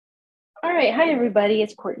All right. Hi, everybody.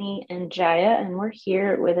 It's Courtney and Jaya, and we're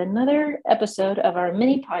here with another episode of our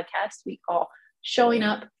mini podcast we call Showing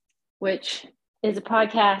Up, which is a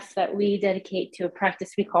podcast that we dedicate to a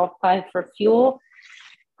practice we call Five for Fuel,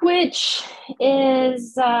 which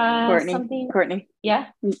is something. Courtney, Yeah.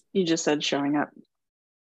 you just said showing up.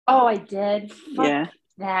 Oh, I did. Fuck Yeah.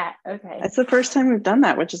 that. Okay. That's the first time we've done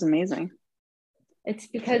that, which is amazing. It's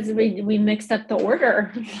because we mixed up the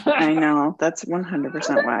order. I know. That's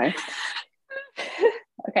 100% why.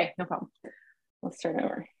 Okay, no problem. Let's start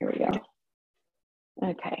over. Here we go.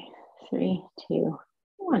 Okay. 3, 2,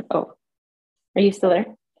 1. Oh, are you still there?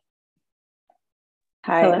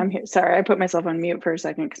 Hi, Hello? I'm here. Sorry, I put myself on mute for a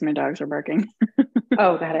second because my dogs are barking.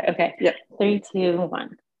 Oh, got it. Okay. Yep. 3, 2,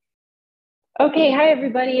 1. Okay. Hi,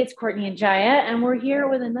 everybody. It's Courtney and Jaya, and we're here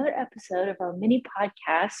with another episode of our mini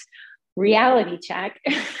podcast, Reality Check.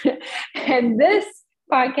 And this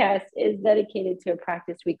podcast is dedicated to a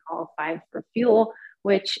practice we call Five for Fuel,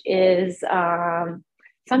 which is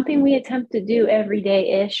something we attempt to do every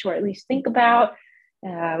day-ish, or at least think about.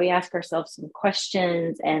 We ask ourselves some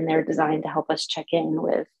questions, and they're designed to help us check in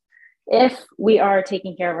with if we are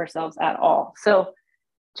taking care of ourselves at all. So,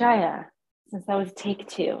 Jaya, since that was take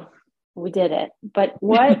 2, we did it. But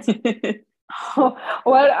what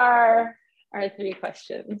are our 3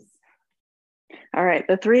 questions? All right.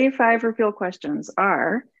 The 3 5 for fuel questions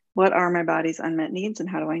are: what are my body's unmet needs and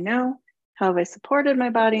how do I know? How have I supported my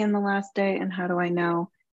body in the last day and how do I know?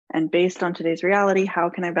 And based on today's reality, how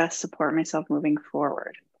can I best support myself moving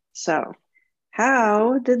forward? So,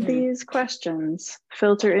 how did these questions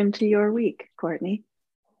filter into your week, Courtney?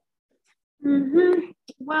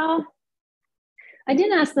 Well, I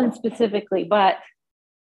didn't ask them specifically, but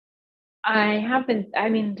I have been,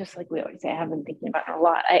 just like we always say, I have been thinking about it a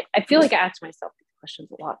lot. I feel like I ask myself these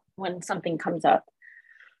questions a lot when something comes up.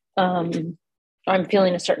 I'm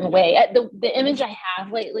feeling a certain way. The image I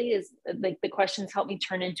have lately is like the questions help me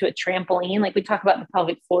turn into a trampoline. Like we talk about the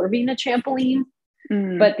pelvic floor being a trampoline,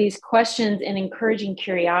 but these questions and encouraging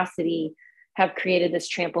curiosity have created this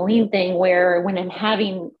trampoline thing where when I'm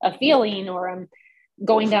having a feeling or I'm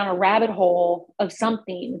going down a rabbit hole of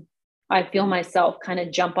something, I feel myself kind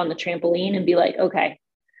of jump on the trampoline and be like, okay,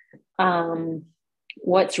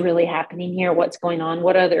 what's really happening here? What's going on?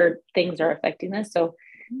 What other things are affecting this? So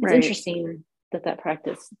it's interesting that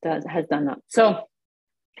practice has done that. So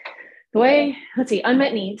the way,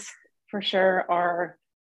 unmet needs for sure are,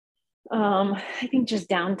 I think just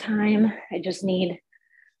downtime. I just need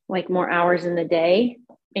like more hours in the day.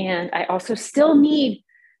 And I also still need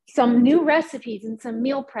some new recipes and some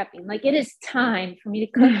meal prepping. Like it is time for me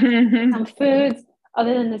to cook some foods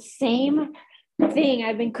other than the same thing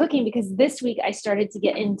I've been cooking, because this week I started to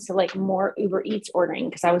get into like more Uber Eats ordering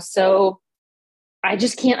because I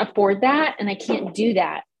just can't afford that and I can't do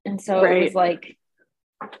that. And so it was like,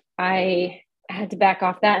 I had to back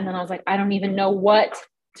off that. And then I was like, I don't even know what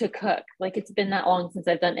to cook. Like it's been that long since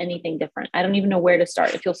I've done anything different. I don't even know where to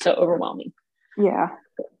start. It feels so overwhelming. Yeah.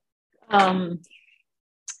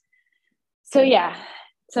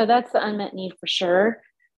 So that's the unmet need for sure.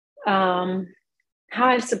 How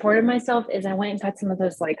I've supported myself is I went and got some of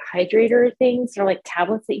those like hydrator things or like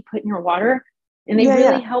tablets that you put in your water, and they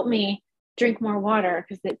really help me drink more water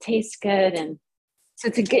because it tastes good. And so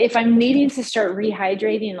if I'm needing to start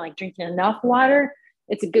rehydrating, like drinking enough water,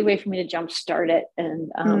 it's a good way for me to jumpstart it.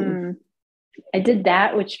 And I did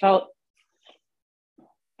that, which felt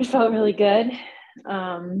really good.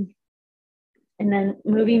 And then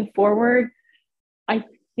moving forward, I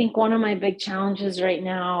think one of my big challenges right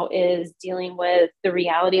now is dealing with the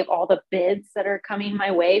reality of all the bids that are coming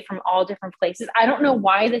my way from all different places. I don't know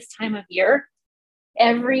why this time of year,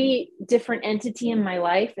 every different entity in my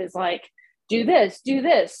life is like, do this,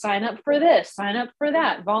 sign up for this, sign up for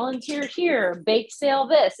that, volunteer here, bake sale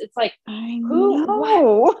this. It's like, who,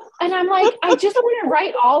 what? And I'm like, I just want to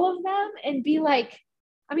write all of them and be like,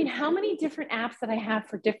 how many different apps that I have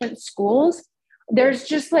for different schools? There's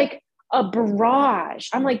just like a barrage.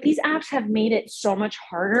 I'm like, these apps have made it so much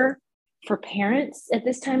harder for parents at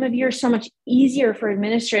this time of year, so much easier for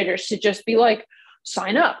administrators to just be like,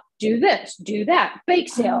 sign up, do this, do that, bake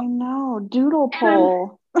sale. I know, doodle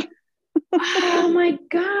poll. Oh my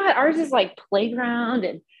God. Ours is like playground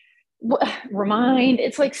and remind.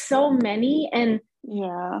 It's like so many. And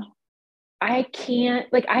I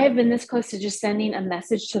can't, like, I have been this close to just sending a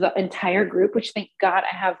message to the entire group, which thank God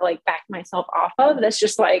I have like backed myself off of. That's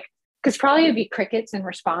just like, because probably it'd be crickets in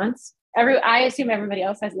response. I assume everybody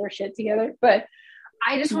else has their shit together, but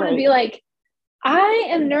I just want to be like, I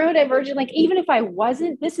am neurodivergent. Like, even if I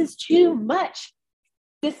wasn't, this is too much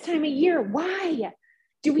this time of year. Why?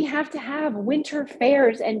 do we have to have winter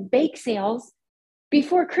fairs and bake sales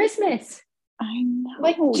before Christmas? I know.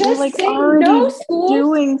 Like, They're just like say already no, school.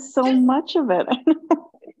 doing so much of it.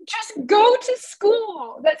 Just go to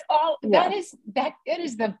school. That's all. Yeah. It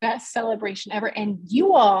is the best celebration ever. And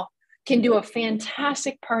you all can do a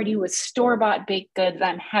fantastic party with store-bought baked goods.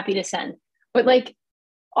 I'm happy to send. But like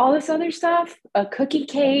all this other stuff, a cookie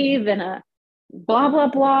cave and a blah, blah,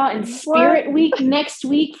 blah, and Spirit Week next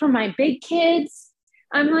week for my big kids.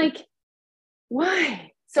 I'm like,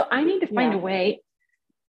 why? So I need to find a way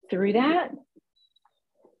through that.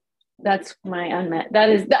 That's my unmet. That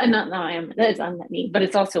is unmet need, but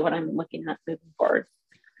it's also what I'm looking at moving forward.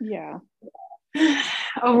 Yeah.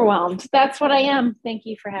 Overwhelmed. That's what I am. Thank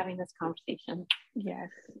you for having this conversation. Yes.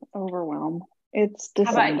 Overwhelm. It's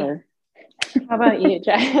December. How about you,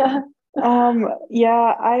 Jack?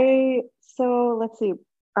 So let's see.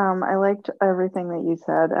 I liked everything that you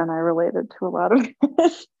said, and I related to a lot of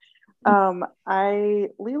this.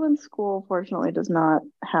 Leland School fortunately does not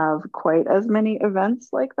have quite as many events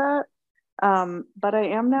like that. But I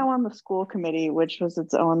am now on the school committee, which was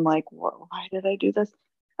its own, like, why did I do this?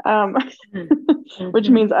 Which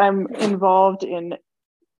means I'm involved in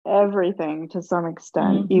everything to some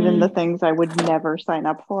extent, even the things I would never sign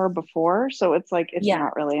up for before. So it's like, it's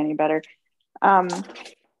not really any better.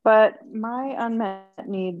 But my unmet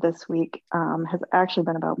need this week has actually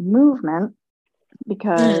been about movement,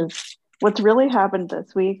 because what's really happened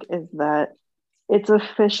this week is that it's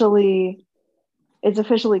officially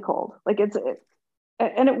cold. Like it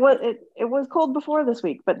was cold before this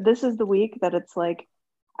week, but this is the week that it's like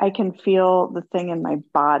I can feel the thing in my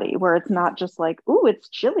body where it's not just like, ooh, it's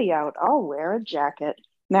chilly out, I'll wear a jacket.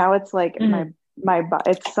 Now it's like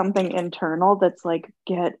it's something internal that's like,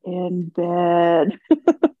 get in bed.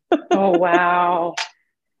 Oh wow.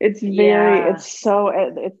 It's the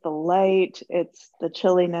light, it's the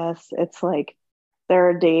chilliness. It's like there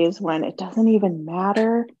are days when it doesn't even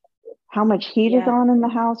matter how much heat is on in the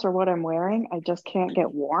house or what I'm wearing. I just can't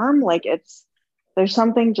get warm. Like there's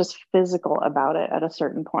something just physical about it at a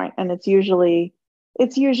certain point. And it's usually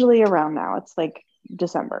around now. It's like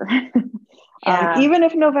December. Even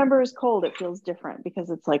if November is cold, it feels different because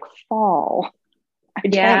it's like fall. I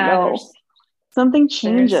don't know. Something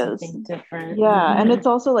changes. Something different. Yeah. And it's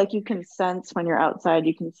also like you can sense when you're outside,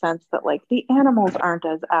 you can sense that like the animals aren't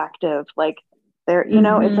as active. Like they're,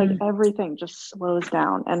 it's like everything just slows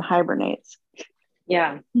down and hibernates.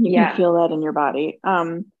 Yeah. You can feel that in your body.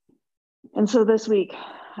 And so this week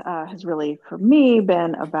has really, for me,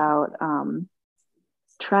 been about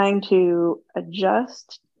trying to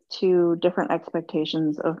adjust to different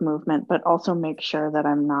expectations of movement, but also make sure that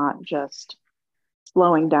I'm not just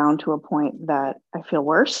slowing down to a point that I feel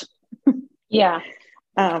worse.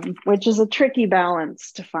 Which is a tricky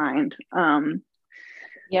balance to find. So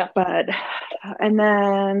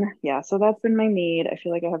that's been my need. I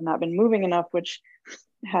feel like I have not been moving enough, which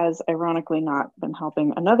has ironically not been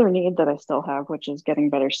helping another need that I still have, which is getting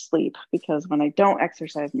better sleep, because when I don't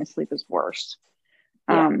exercise, my sleep is worse.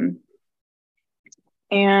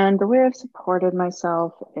 And the way I've supported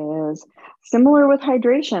myself is similar with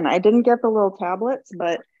hydration. I didn't get the little tablets,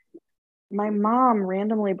 but my mom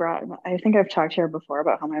randomly I think I've talked to her before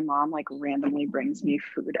about how my mom like randomly brings me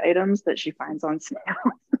food items that she finds on sale.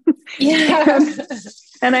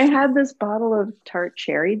 And I had this bottle of tart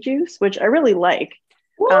cherry juice, which I really like.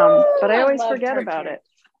 But I always forget about it.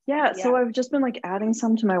 So I've just been like adding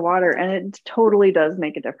some to my water, and it totally does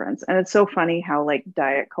make a difference. And it's so funny how like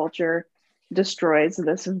diet culture destroys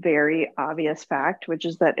this very obvious fact, which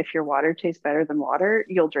is that if your water tastes better than water,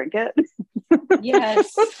 you'll drink it.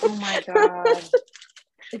 Yes. Oh my God.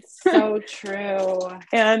 It's so true.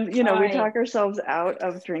 And, we talk ourselves out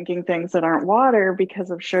of drinking things that aren't water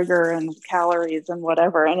because of sugar and calories and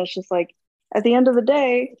whatever. And it's just like, at the end of the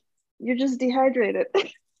day, you're just dehydrated.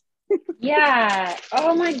 Yeah.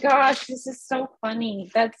 Oh my gosh. This is so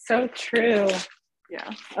funny. That's so true.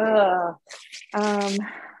 Yeah.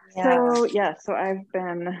 So I've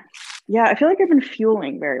been, I feel like I've been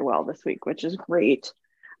fueling very well this week, which is great.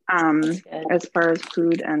 As far as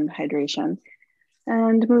food and hydration.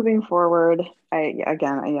 And moving forward,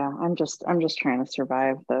 I'm just trying to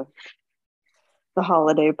survive the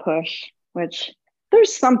holiday push, which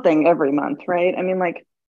there's something every month, right? I mean, like,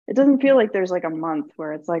 it doesn't feel like there's like a month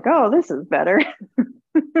where it's like, oh, this is better.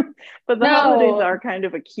 But the holidays are kind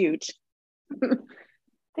of acute.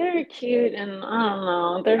 They're cute, and I don't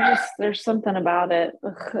know. There's something about it.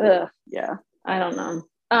 Ugh. Yeah. I don't know.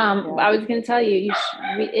 I was going to tell you,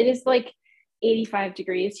 it is like 85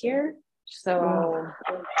 degrees here. So,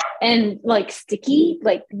 and like sticky,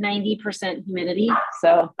 like 90% humidity.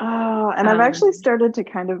 So, and I've actually started to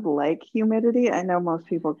kind of like humidity. I know most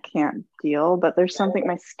people can't deal, but there's something,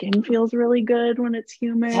 my skin feels really good when it's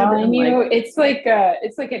humid. Telling you, it's like an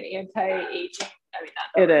anti-aging. I mean,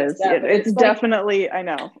 not it is. It's definitely, like, I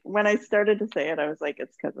know. When I started to say it, I was like,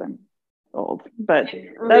 it's because I'm old, but that's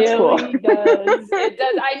really cool. Does. It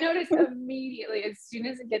does. I noticed immediately as soon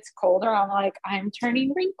as it gets colder, I'm like, I'm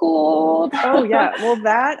turning wrinkled. Oh yeah. Well,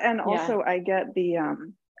 that, and also I get the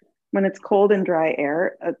when it's cold and dry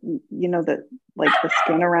air, you know, that like the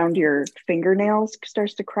skin around your fingernails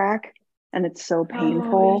starts to crack, and it's so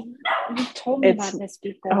painful. You told me about this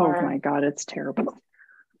before. Oh my God, it's terrible.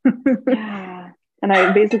 Yeah. And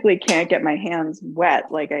I basically can't get my hands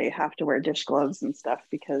wet. Like I have to wear dish gloves and stuff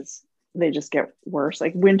because they just get worse.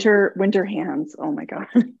 Like winter hands. Oh my God,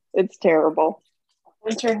 it's terrible.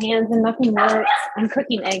 Winter hands and nothing works. I'm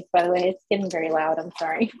cooking eggs, by the way. It's getting very loud. I'm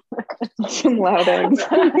sorry. Some loud eggs.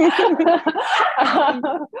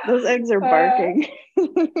 Those eggs are barking.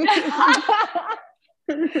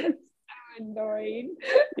 So annoying.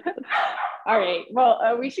 All right.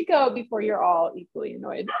 Well, we should go before you're all equally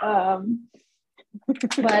annoyed.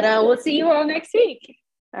 But we'll see you all next week.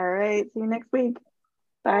 All right. See you next week.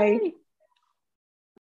 Bye. Bye.